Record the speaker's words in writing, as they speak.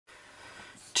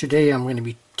Today I'm going to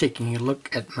be taking a look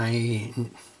at my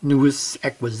newest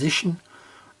acquisition,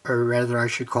 or rather I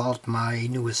should call it my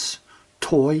newest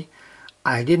toy.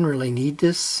 I didn't really need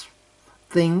this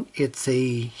thing. It's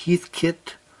a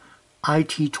Heathkit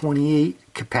IT-28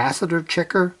 capacitor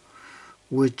checker,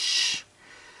 which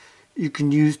you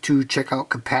can use to check out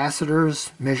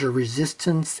capacitors, measure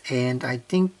resistance, and I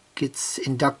think it's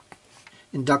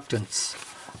inductance.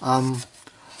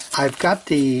 I've got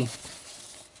the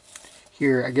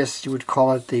here, I guess you would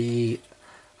call it the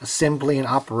assembly and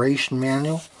operation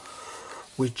manual,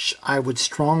 which I would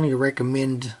strongly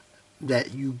recommend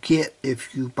that you get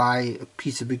if you buy a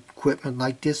piece of equipment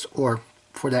like this, or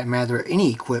for that matter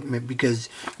any equipment, because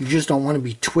you just don't want to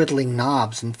be twiddling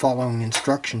knobs and following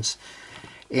instructions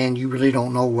and you really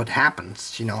don't know what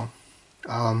happens, you know.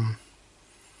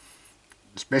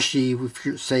 Especially if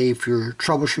you're, say, if you're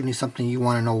troubleshooting something, you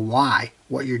want to know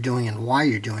what you're doing and why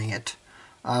you're doing it.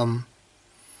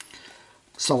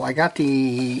 So I got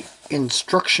the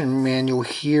instruction manual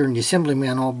here and the assembly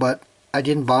manual, but I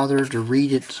didn't bother to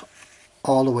read it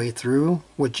all the way through,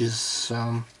 which is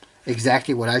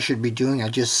exactly what I should be doing. I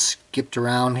just skipped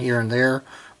around here and there,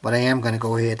 but I am going to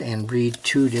go ahead and read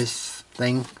to this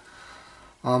thing.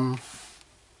 So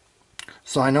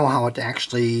I know how it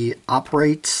actually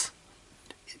operates.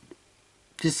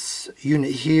 This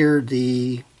unit here,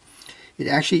 it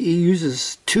actually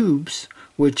uses tubes,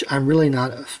 which I'm really not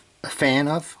a fan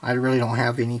of. I really don't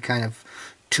have any kind of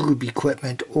tube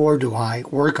equipment, or do I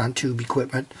work on tube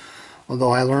equipment,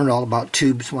 although I learned all about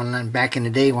tubes back in the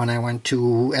day when I went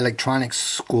to electronics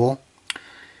school.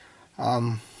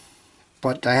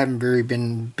 But I haven't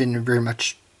been very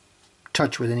much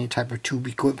touch with any type of tube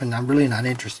equipment. I'm really not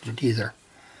interested either.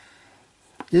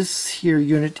 This here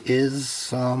unit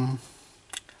is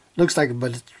looks like it,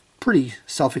 but it's pretty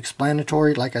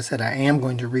self-explanatory. Like I said, I am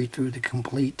going to read through the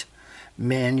complete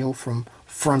manual from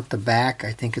front to back.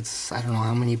 I think it's, I don't know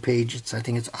how many pages. I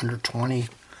think it's under 20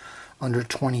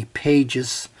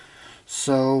 pages.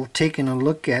 So taking a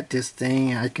look at this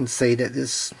thing, I can say that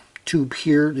this tube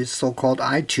here, this so-called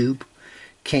Eyetube,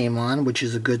 came on, which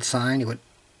is a good sign. It would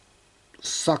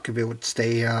suck if it would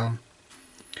stay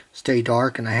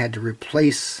dark and I had to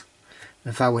replace,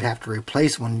 if I would have to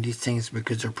replace one of these things,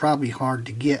 because they're probably hard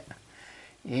to get,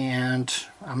 and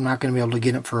I'm not going to be able to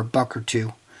get it for $1 or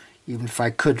 $2, even if I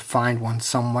could find one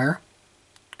somewhere.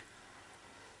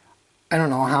 I don't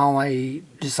know how I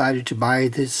decided to buy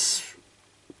this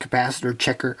capacitor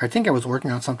checker. I think I was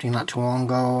working on something not too long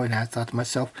ago, and I thought to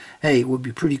myself, hey, it would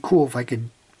be pretty cool if I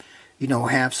could, you know,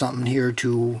 have something here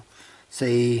to,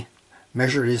 say,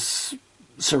 measure this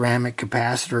ceramic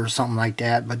capacitor or something like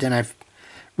that. But then if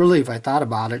I thought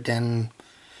about it, then,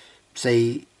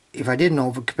 say, if I didn't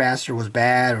know if a capacitor was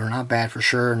bad or not bad for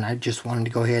sure, and I just wanted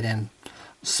to go ahead and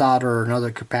solder another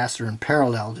capacitor in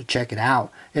parallel to check it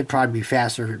out, it'd probably be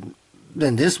faster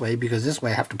than this way, because this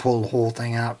way I have to pull the whole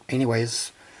thing out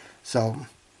anyways. So,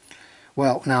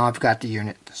 well, now I've got the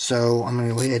unit, so I'm going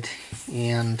to go ahead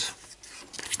and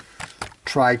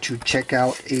try to check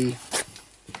out a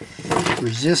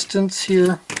resistance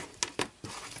here.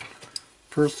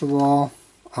 First of all,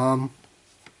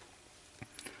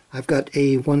 I've got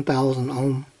a 1000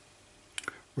 ohm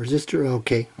resistor.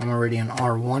 Okay, I'm already in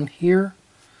R1 here,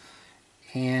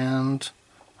 and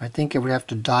I think I would have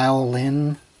to dial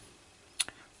in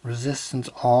resistance.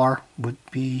 R would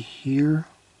be here,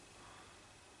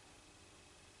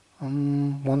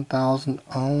 1000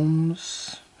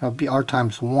 ohms. That would be R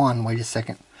times 1. Wait a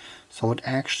second. So it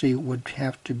actually would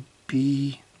have to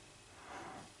be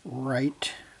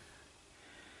right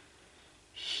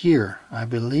here, I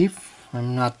believe.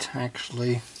 I'm not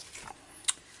actually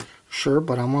sure,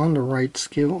 but I'm on the right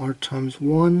scale. R times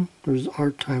 1. There's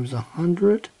R times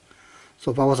 100.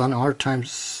 So if I was on R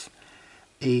times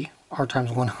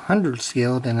 100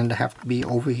 scale, then it'd have to be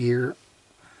over here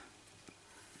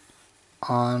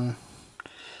on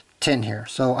 10 here.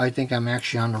 So I think I'm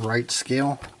actually on the right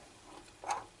scale,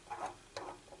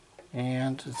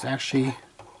 and it's actually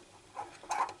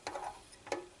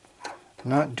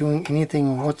not doing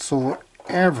anything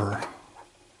whatsoever.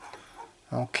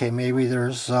 Okay, maybe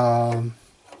there's some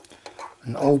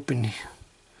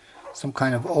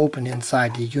kind of open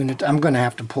inside the unit. I'm going to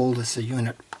have to pull this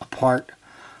unit apart.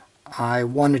 I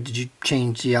wanted to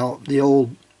change the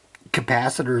old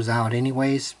capacitors out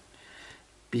anyways,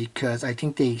 because I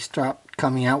think they stopped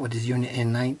coming out with this unit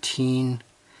in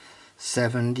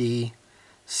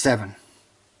 1977.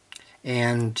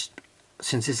 And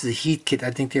since this is a Heathkit,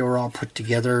 I think they were all put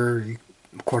together.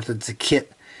 Of course, it's a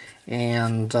kit,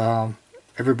 and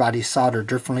everybody soldered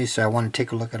differently, so I want to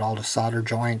take a look at all the solder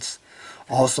joints,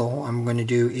 Also, I'm going to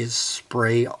do is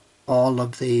spray all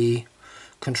of the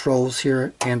controls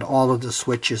here and all of the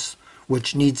switches,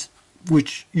 which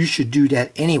you should do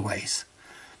that anyways.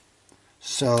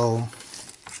 So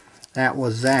that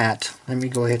was that. Let me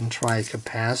go ahead and try a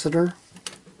capacitor.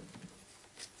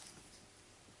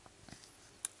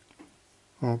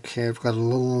 Okay, I've got a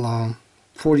little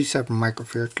 47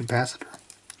 microfarad capacitor.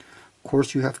 Of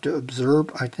course, you have to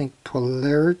observe, I think,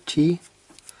 polarity.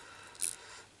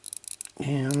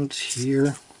 And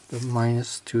here, the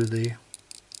minus to the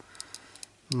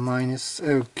minus.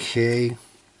 Okay.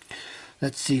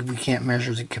 Let's see, we can't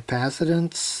measure the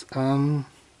capacitance. I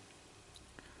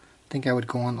think I would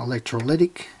go on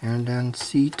electrolytic, and then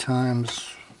C times,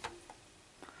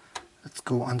 let's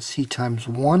go on C times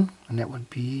 1, and that would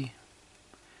be,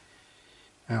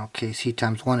 okay, C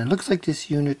times 1. It looks like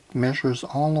this unit measures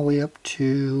all the way up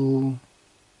to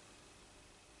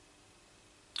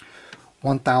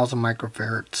 1000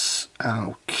 microfarads.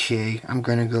 Okay, I'm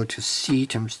going to go to C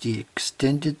times the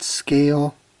extended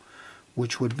scale,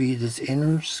 which would be this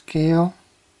inner scale,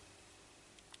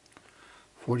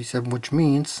 47, which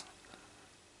means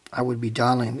I would be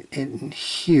dialing in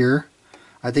here.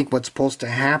 I think what's supposed to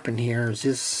happen here is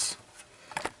this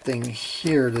thing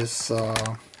here, this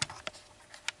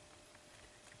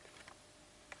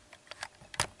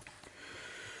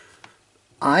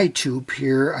Eyetube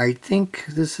here. I think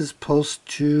this is supposed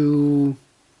to,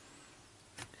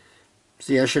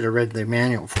 see, I should have read the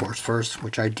manual, of course, first,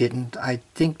 which I didn't. I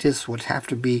think this would have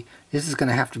to be, this is going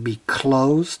to have to be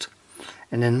closed,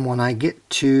 and then when I get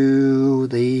to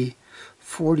the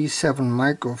 47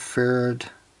 microfarad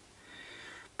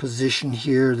position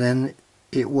here, then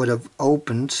it would have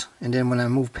opened, and then when I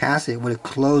move past it, it would have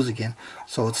closed again.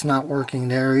 So it's not working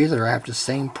there either. I have the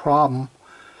same problem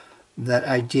that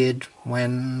I did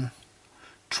when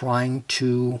trying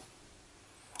to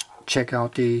check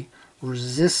out the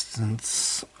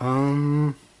resistance.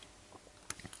 Well,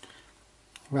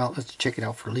 let's check it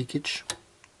out for leakage.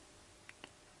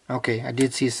 Okay, I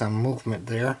did see some movement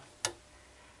there.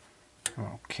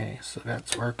 Okay, so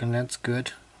that's working. That's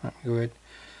good. Good.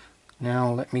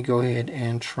 Now let me go ahead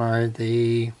and try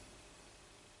the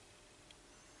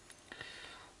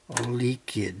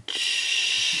leakage.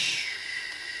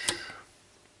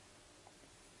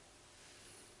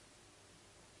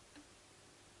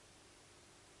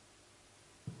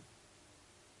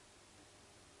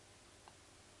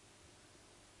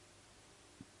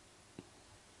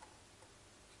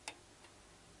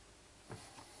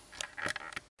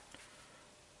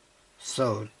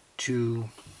 So to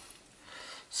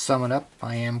sum it up,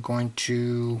 I am going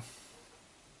to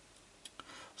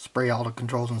spray all the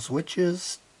controls and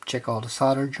switches, check all the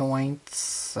solder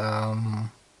joints,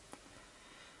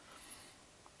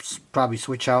 probably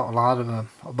switch out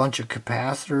a bunch of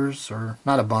capacitors, or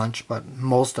not a bunch, but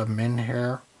most of them in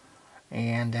here,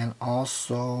 and then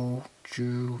also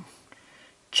to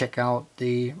check out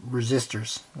the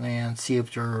resistors and see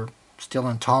if they're still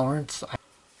in tolerance.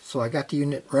 So I got the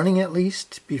unit running at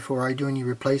least before I do any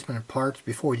replacement of parts,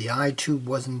 before the Eyetube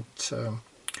wasn't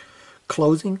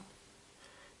closing,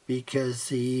 because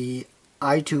the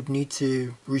Eyetube needs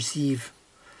to receive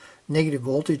negative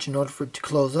voltage in order for it to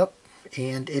close up,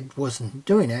 and it wasn't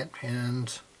doing it.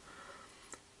 And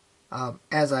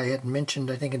as I had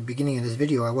mentioned, I think in the beginning of this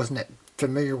video, I wasn't that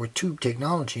familiar with tube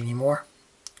technology anymore,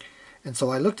 and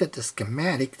so I looked at the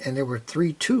schematic, and there were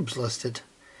 3 tubes listed.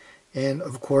 And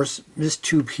of course, this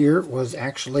tube here was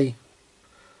actually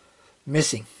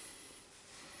missing.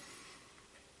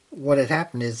 What had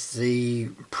happened is the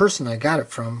person I got it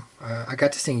from, I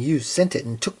got this thing used, sent it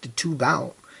and took the tube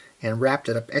out and wrapped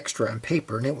it up extra in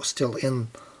paper, and it was still in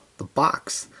the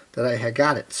box that I had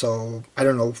got it. So I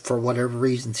don't know, for whatever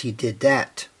reasons he did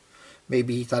that.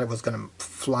 Maybe he thought it was going to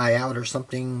fly out or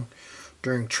something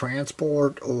during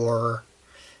transport, or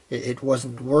it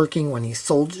wasn't working when he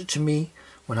sold it to me.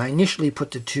 When I initially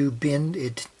put the tube in,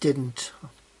 it didn't,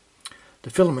 the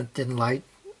filament didn't light,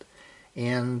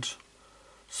 and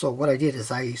so what I did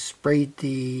is I sprayed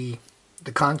the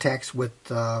contacts with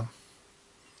the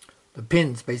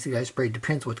pins. Basically, I sprayed the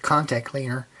pins with contact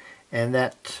cleaner, and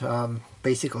that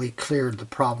basically cleared the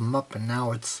problem up, and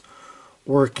now it's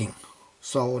working.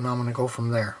 So now I'm going to go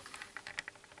from there.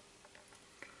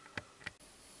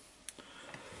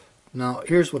 Now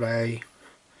here's what I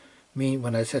mean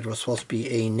when I said it was supposed to be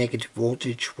a negative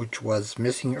voltage, which was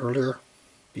missing earlier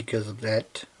because of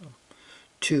that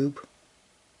tube.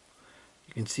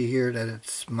 You can see here that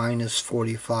it's minus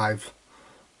 45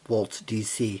 volts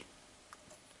DC.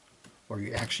 Or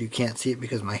you can't see it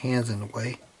because my hand's in the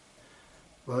way.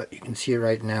 But you can see it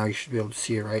right now. You should be able to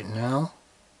see it right now.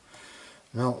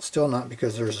 No, still not,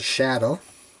 because there's a shadow.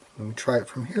 Let me try it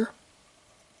from here.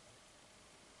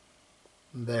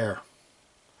 There.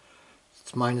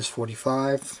 It's minus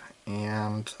 45,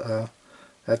 and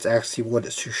that's actually what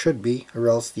it should be, or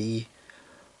else the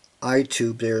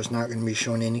Eyetube there is not going to be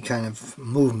showing any kind of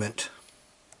movement.